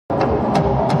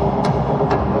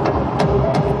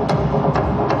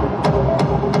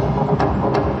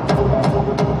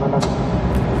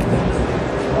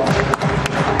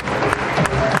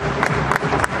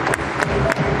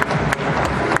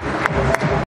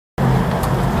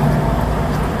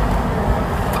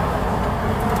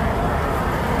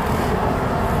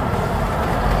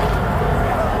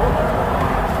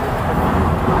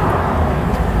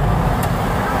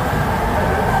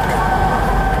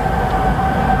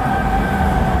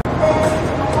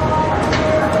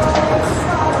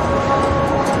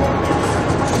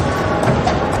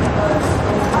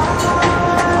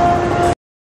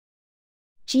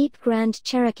Grand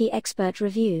Cherokee Expert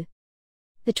Review.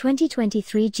 The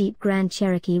 2023 Jeep Grand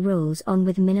Cherokee rolls on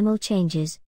with minimal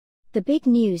changes. The big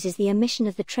news is the omission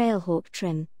of the Trailhawk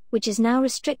trim, which is now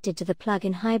restricted to the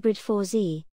plug-in hybrid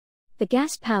 4Z. The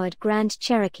gas-powered Grand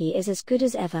Cherokee is as good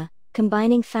as ever,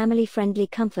 combining family-friendly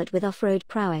comfort with off-road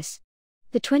prowess.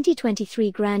 The 2023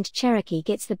 Grand Cherokee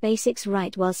gets the basics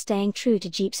right while staying true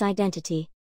to Jeep's identity.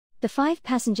 The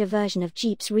 5-passenger version of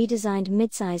Jeep's redesigned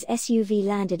midsize SUV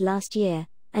landed last year,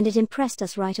 and it impressed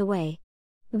us right away.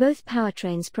 Both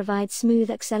powertrains provide smooth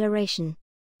acceleration.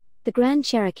 The Grand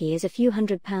Cherokee is a few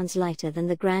 £100 lighter than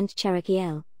the Grand Cherokee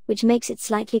L, which makes it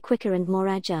slightly quicker and more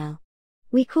agile.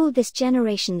 We called this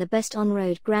generation the best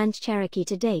on-road Grand Cherokee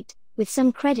to date, with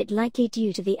some credit likely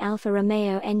due to the Alfa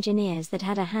Romeo engineers that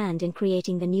had a hand in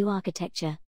creating the new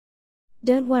architecture.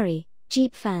 Don't worry,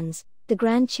 Jeep fans, the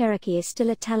Grand Cherokee is still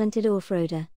a talented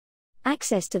off-roader.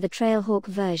 Access to the Trailhawk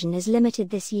version is limited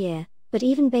this year, but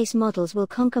even base models will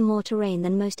conquer more terrain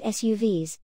than most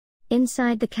SUVs.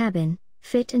 Inside the cabin,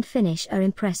 fit and finish are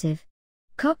impressive.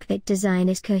 Cockpit design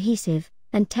is cohesive,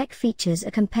 and tech features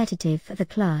are competitive for the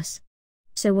class.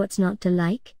 So what's not to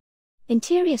like?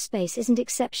 Interior space isn't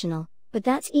exceptional, but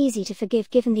that's easy to forgive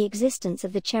given the existence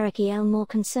of the Cherokee L. More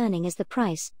concerning is the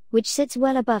price, which sits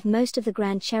well above most of the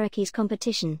Grand Cherokee's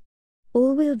competition.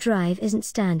 All-wheel drive isn't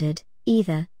standard,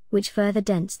 either, which further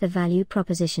dents the value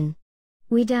proposition.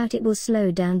 We doubt it will slow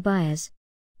down buyers.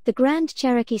 The Grand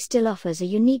Cherokee still offers a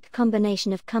unique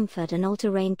combination of comfort and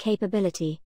all-terrain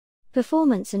capability.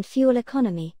 Performance and fuel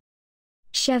economy.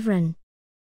 Chevron.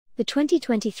 The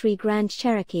 2023 Grand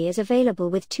Cherokee is available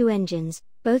with 2 engines,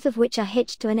 both of which are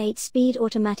hitched to an 8-speed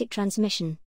automatic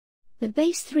transmission. The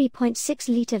base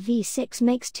 3.6-litre V6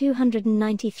 makes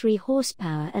 293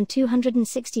 horsepower and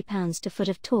 260 pounds-to-foot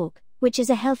of torque, which is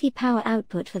a healthy power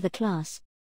output for the class.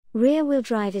 Rear-wheel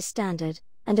drive is standard,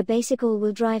 and a basic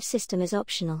all-wheel drive system is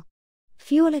optional.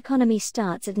 Fuel economy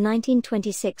starts at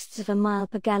 19/26 of a mile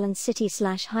per gallon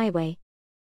city/highway.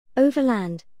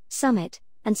 Overland, Summit,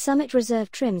 and Summit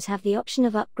Reserve trims have the option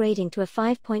of upgrading to a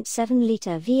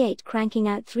 5.7-litre V8 cranking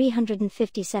out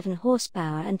 357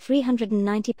 horsepower and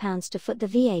 390 pounds-to-foot. The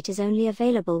V8 is only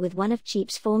available with one of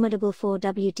Jeep's formidable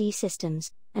 4WD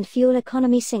systems, and fuel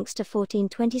economy sinks to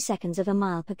 14/22 of a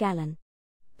mile per gallon.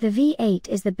 The V8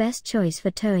 is the best choice for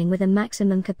towing with a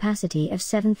maximum capacity of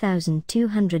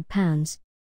 7,200 pounds.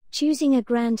 Choosing a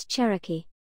Grand Cherokee.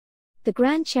 The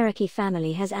Grand Cherokee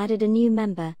family has added a new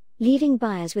member, leaving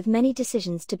buyers with many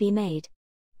decisions to be made.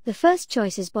 The first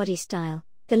choice is body style.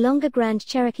 The longer Grand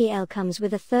Cherokee L comes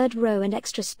with a 3rd row and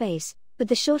extra space, but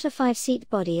the shorter 5-seat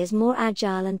body is more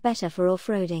agile and better for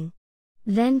off-roading.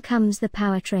 Then comes the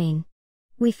powertrain.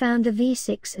 We found the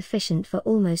V6 efficient for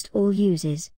almost all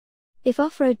uses. If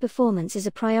off-road performance is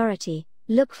a priority,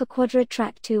 look for Quadra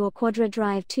Track 2 or Quadra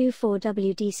Drive 2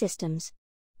 4WD systems.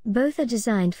 Both are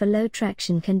designed for low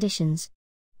traction conditions.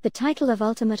 The title of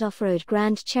Ultimate Off-Road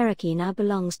Grand Cherokee now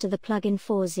belongs to the plug-in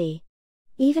 4Z.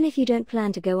 Even if you don't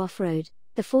plan to go off-road,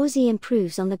 the 4Z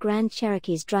improves on the Grand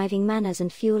Cherokee's driving manners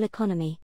and fuel economy.